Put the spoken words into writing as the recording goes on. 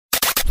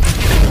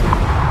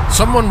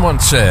Someone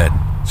once said,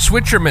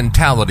 switch your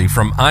mentality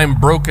from I'm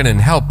broken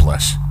and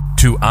helpless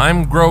to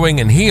I'm growing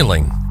and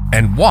healing,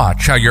 and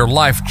watch how your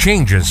life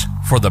changes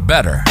for the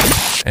better.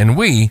 And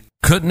we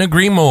couldn't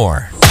agree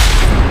more.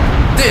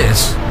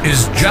 This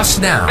is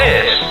Just Now.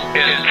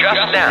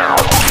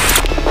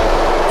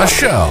 A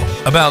show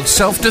about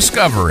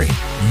self-discovery,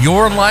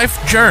 your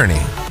life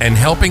journey, and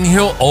helping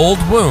heal old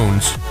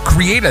wounds,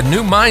 create a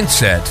new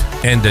mindset,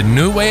 and a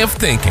new way of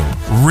thinking.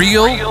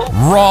 Real,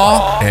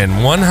 raw, and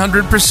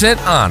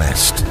 100%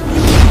 honest.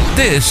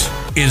 This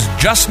is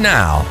Just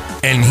Now,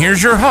 and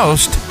here's your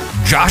host,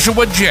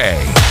 Joshua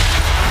J.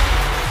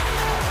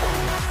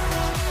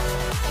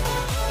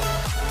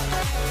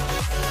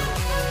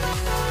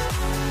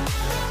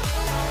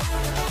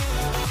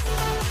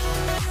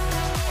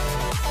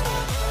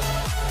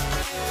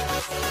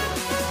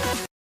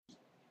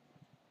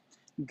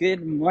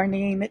 Good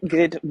morning,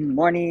 good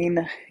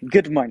morning,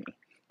 good morning.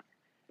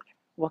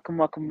 Welcome,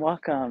 welcome,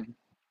 welcome.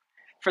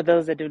 For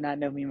those that do not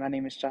know me, my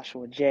name is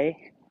Joshua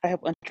J. I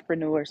help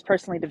entrepreneurs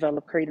personally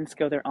develop, create, and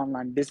scale their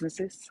online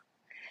businesses.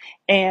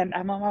 And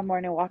I'm on my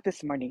morning walk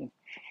this morning.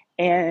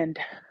 And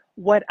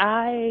what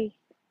I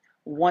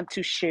want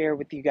to share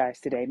with you guys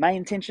today, my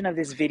intention of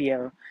this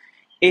video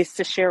is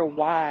to share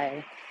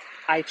why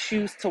I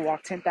choose to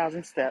walk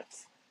 10,000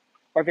 steps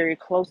or very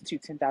close to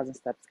 10,000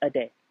 steps a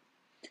day.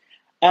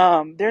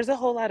 There's a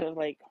whole lot of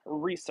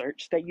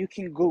research that you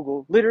can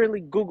Google,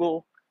 literally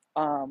Google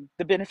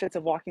the benefits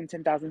of walking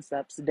 10,000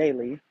 steps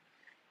daily.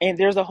 And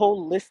there's a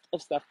whole list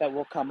of stuff that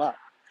will come up.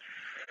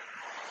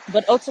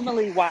 But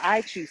ultimately, why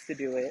I choose to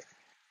do it,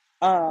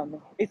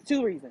 it's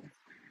two reasons.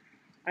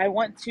 I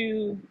want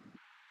to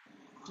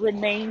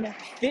remain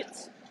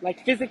fit,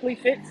 like physically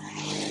fit.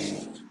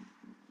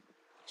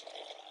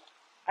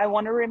 I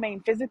want to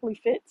remain physically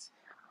fit,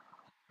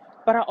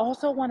 but I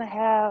also want to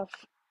have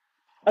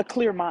a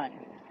clear mind.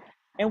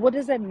 And what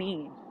does that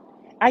mean?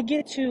 I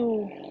get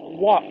to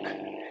walk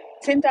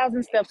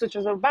 10,000 steps, which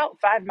is about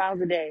 5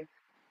 miles a day.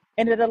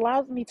 And it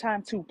allows me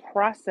time to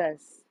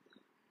process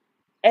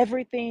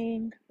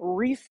everything,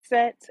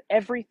 reset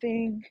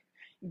everything,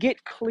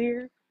 get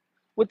clear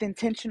with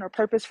intention or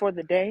purpose for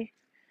the day.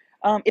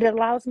 It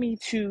allows me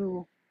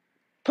to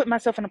put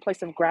myself in a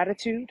place of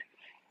gratitude,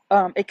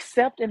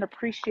 accept and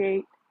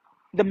appreciate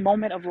the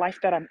moment of life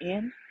that I'm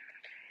in.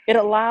 It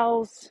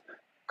allows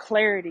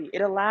clarity.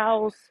 It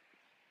allows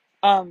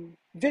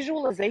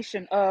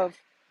visualization of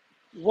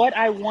what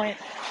I want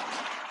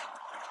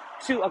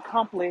to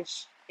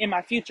accomplish in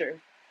my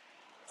future.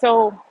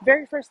 So,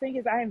 very first thing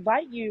is I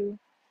invite you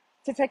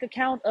to take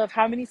account of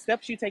how many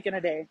steps you take in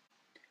a day.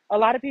 A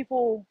lot of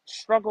people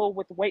struggle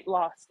with weight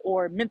loss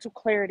or mental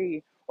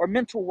clarity or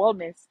mental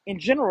wellness in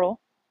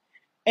general.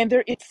 And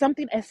it's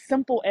something as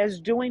simple as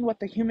doing what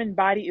the human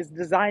body is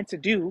designed to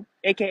do,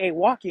 aka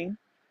walking,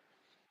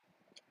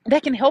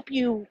 that can help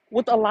you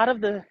with a lot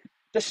of the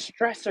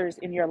stressors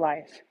in your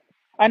life.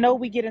 I know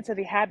we get into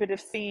the habit of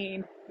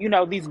seeing,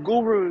 these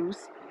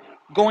gurus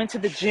going to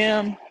the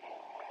gym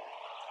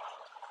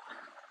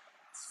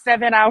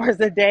 7 hours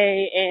a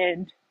day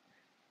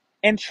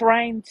and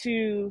trying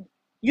to,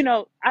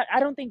 I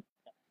don't think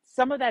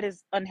some of that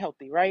is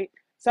unhealthy, right?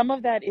 Some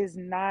of that is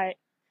not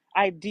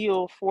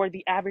ideal for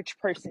the average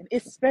person,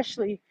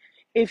 especially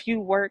if you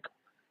work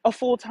a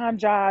full-time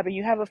job and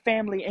you have a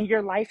family and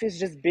your life is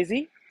just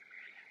busy.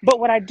 But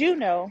what I do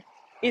know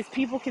is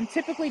people can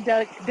typically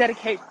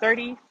dedicate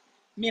 30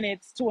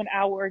 minutes to an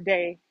hour a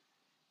day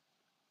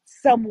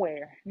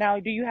somewhere. Now,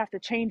 do you have to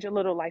change a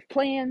little life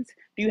plans?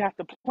 Do you have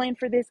to plan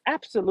for this?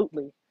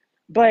 Absolutely.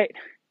 But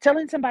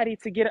telling somebody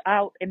to get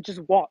out and just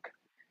walk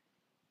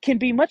can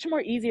be much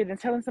more easier than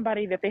telling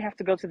somebody that they have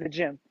to go to the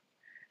gym.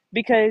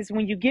 Because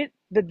when you get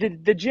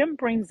the gym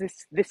brings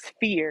this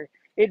fear,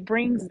 it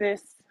brings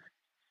this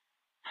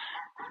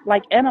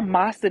like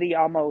animosity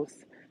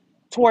almost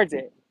towards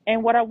it.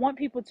 And what I want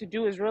people to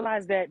do is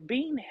realize that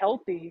being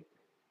healthy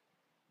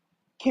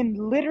can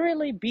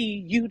literally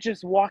be you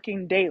just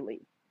walking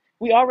daily.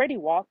 We already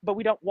walk, but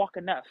we don't walk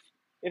enough,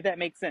 if that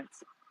makes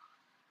sense.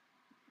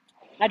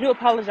 I do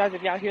apologize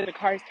if y'all hear the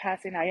cars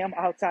passing. I am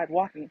outside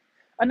walking.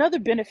 Another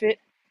benefit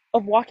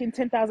of walking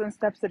 10,000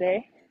 steps a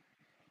day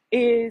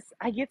is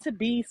I get to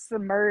be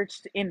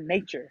submerged in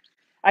nature.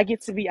 I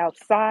get to be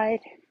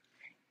outside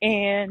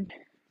and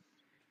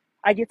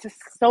I get to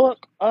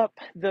soak up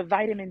the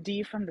vitamin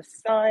D from the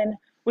sun,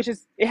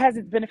 it has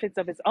its benefits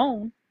of its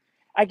own.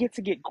 I get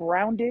to get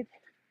grounded.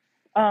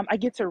 I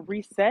get to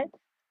reset.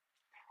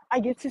 I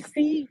get to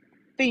see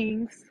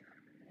things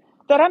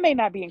that I may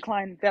not be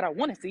inclined that I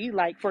want to see,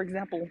 like, for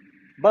example,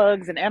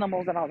 bugs and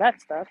animals and all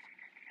that stuff.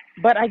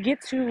 But I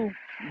get to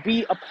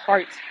be a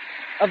part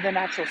of the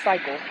natural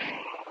cycle.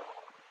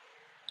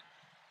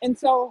 And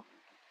so,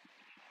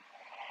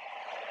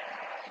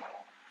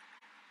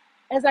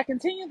 as I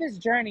continue this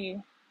journey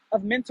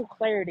of mental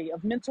clarity,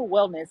 of mental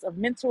wellness, of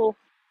mental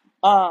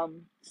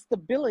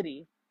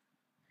stability,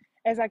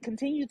 as I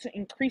continue to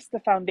increase the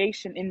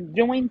foundation in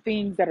doing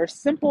things that are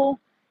simple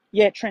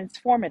yet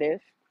transformative,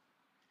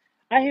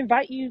 I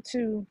invite you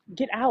to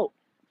get out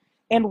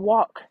and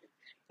walk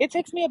It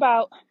takes me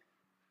about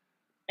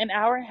an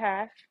hour and a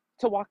half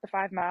to walk the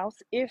 5 miles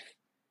if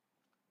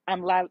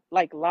I'm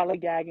like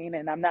lollygagging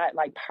and I'm not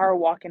like power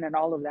walking and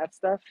all of that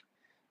stuff.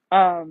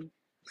 Um,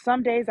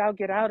 some days I'll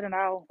get out and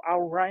I'll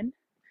run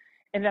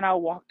and then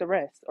I'll walk the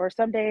rest. Or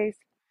some days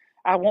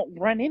I won't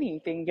run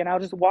anything and I'll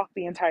just walk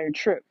the entire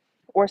trip.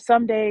 Or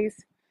some days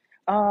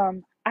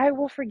I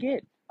will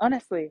forget.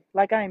 Honestly,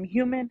 like I am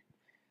human.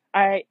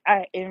 I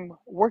am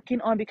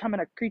working on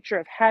becoming a creature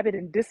of habit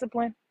and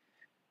discipline.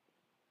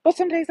 But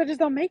some days I just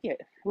don't make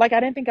it. Like I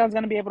didn't think I was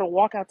gonna be able to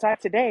walk outside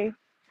today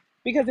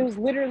because it was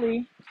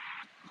literally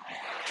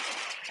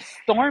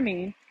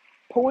storming,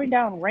 pouring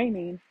down,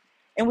 raining,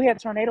 and we had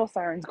tornado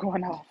sirens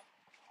going off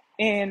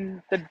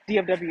in the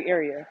DFW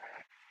area.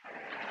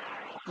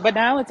 But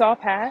now it's all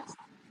past.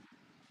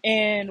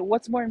 And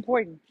what's more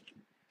important?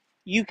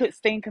 You could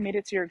staying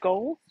committed to your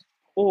goals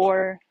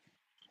or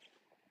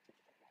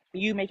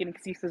you making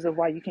excuses of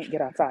why you can't get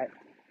outside.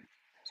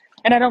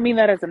 And I don't mean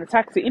that as an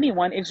attack to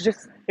anyone.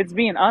 It's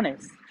being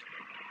honest.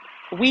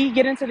 We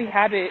get into the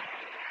habit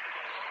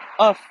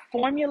of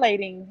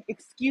formulating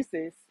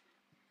excuses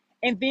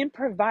and then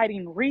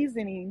providing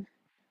reasoning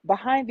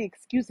behind the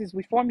excuses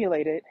we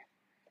formulated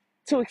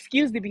to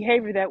excuse the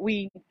behavior that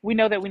we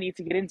know that we need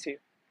to get into.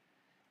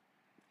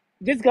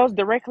 This goes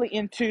directly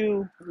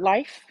into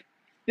life.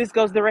 This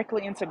goes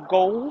directly into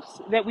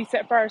goals that we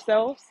set for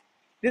ourselves.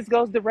 This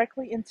goes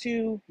directly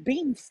into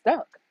being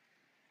stuck.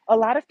 A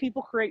lot of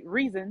people create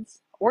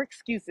reasons or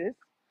excuses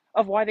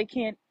of why they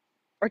can't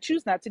or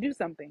choose not to do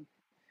something.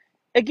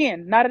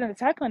 Again, not an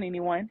attack on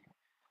anyone,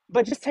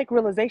 but just take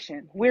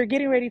realization. We're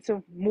getting ready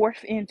to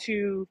morph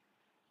into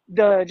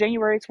the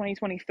January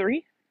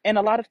 2023, and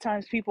a lot of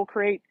times people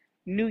create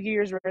New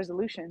Year's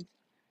resolutions.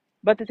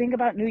 But the thing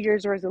about New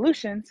Year's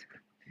resolutions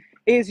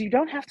is you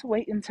don't have to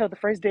wait until the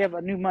first day of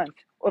a new month,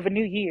 of a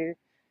new year,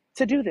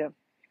 to do them.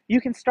 You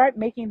can start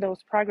making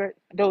those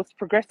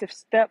progressive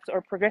steps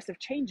or progressive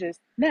changes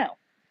now.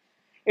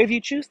 If you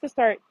choose to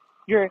start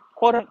your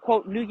quote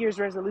unquote New Year's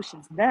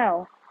resolutions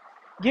now,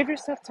 give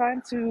yourself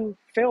time to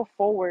fail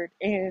forward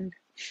and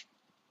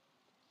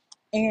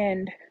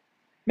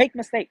make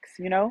mistakes,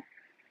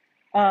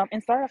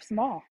 and start off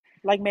small.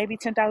 Like maybe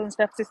 10,000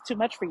 steps is too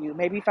much for you.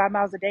 Maybe 5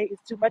 miles a day is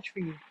too much for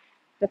you.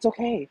 That's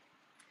okay.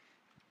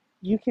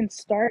 You can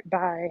start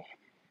by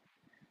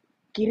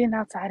getting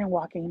outside and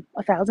walking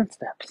 1,000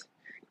 steps,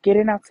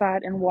 getting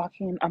outside and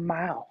walking a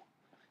mile,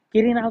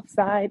 getting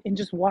outside and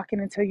just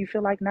walking until you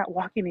feel like not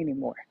walking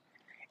anymore.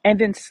 And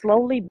then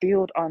slowly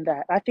build on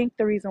that. I think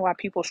the reason why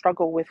people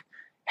struggle with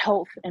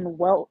health and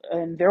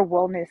their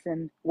wellness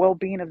and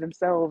well-being of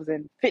themselves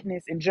and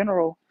fitness in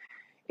general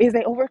is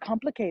they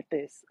overcomplicate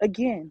this.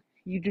 Again,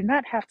 you do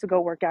not have to go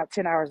work out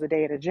 10 hours a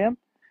day at a gym.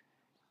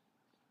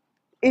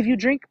 If you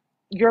drink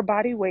your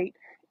body weight,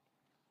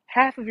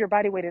 half of your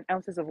body weight in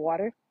ounces of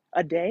water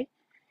a day,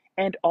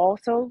 and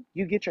also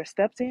you get your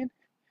steps in,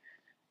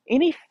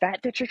 any fat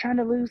that you're trying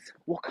to lose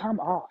will come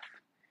off.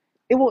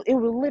 It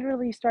will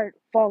literally start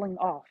falling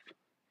off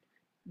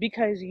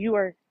because you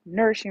are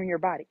nourishing your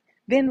body.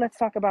 Then let's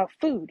talk about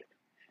food.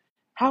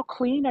 How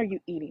clean are you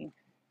eating?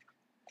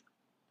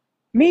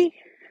 Me,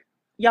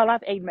 y'all,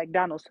 I've ate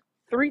McDonald's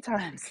 3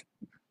 times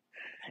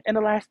in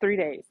the last 3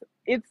 days.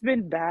 It's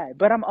been bad,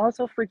 but I'm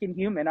also freaking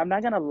human. I'm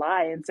not going to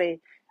lie and say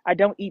I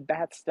don't eat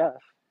bad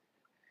stuff.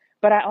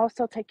 But I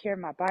also take care of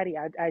my body.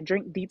 I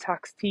drink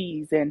detox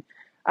teas and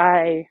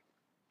I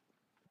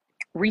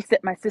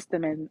reset my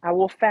system and I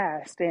will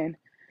fast and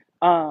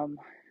I'll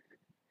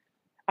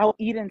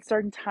eat in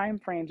certain time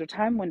frames or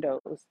time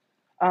windows.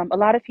 A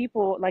lot of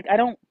people, like, I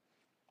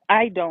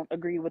don't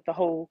agree with the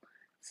whole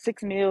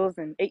 6 meals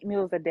and 8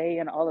 meals a day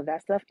and all of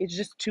that stuff. It's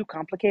just too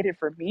complicated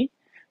for me.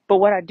 But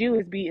what I do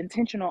is be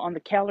intentional on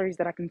the calories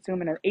that I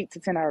consume in an 8 to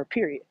 10 hour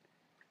period.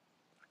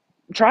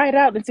 Try it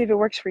out and see if it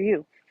works for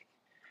you.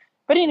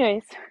 But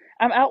anyways,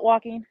 I'm out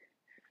walking.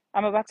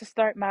 I'm about to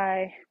start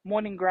my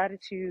morning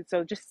gratitude.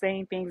 So just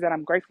saying things that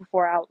I'm grateful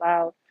for out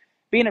loud,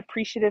 being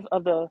appreciative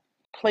of the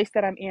place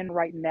that I'm in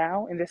right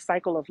now in this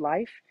cycle of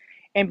life,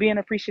 and being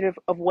appreciative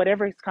of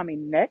whatever is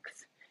coming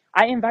next.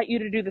 I invite you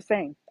to do the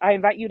same. I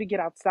invite you to get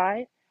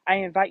outside. I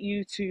invite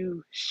you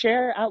to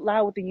share out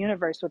loud with the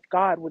universe, with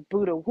God, with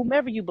Buddha,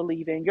 whomever you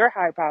believe in, your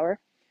higher power,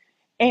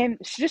 and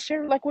just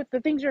share like what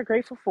the things you're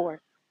grateful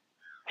for.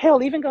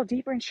 Hell, even go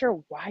deeper and share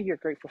why you're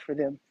grateful for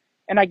them.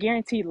 And I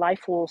guarantee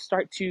life will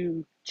start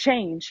to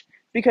change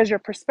because your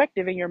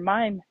perspective and your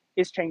mind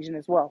is changing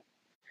as well.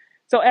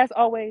 So as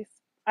always,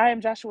 I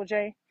am Joshua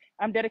J.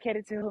 I'm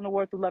dedicated to healing the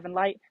world through love and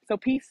light. So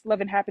peace, love,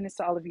 and happiness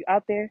to all of you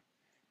out there.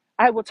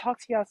 I will talk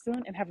to y'all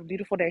soon and have a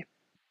beautiful day.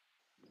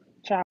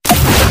 Ciao.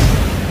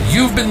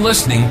 You've been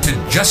listening to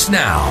Just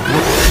Now.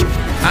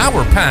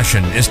 Our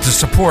passion is to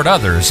support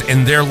others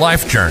in their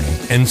life journey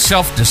and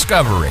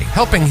self-discovery,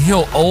 helping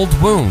heal old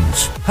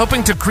wounds,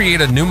 helping to create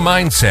a new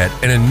mindset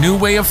and a new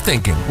way of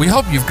thinking. We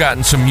hope you've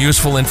gotten some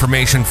useful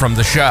information from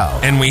the show,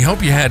 and we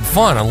hope you had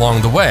fun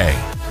along the way.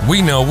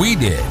 We know we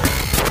did.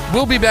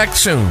 We'll be back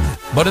soon,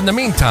 but in the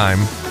meantime,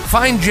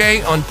 Find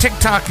Jay on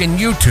TikTok and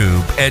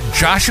YouTube at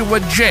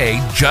Joshua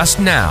J Just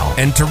Now.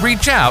 And to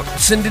reach out,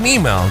 send an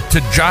email to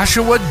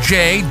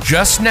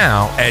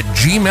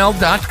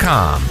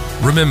joshuajustnow@gmail.com.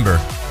 Remember,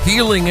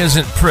 healing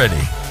isn't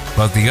pretty,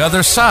 but the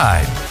other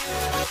side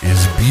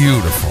is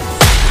beautiful.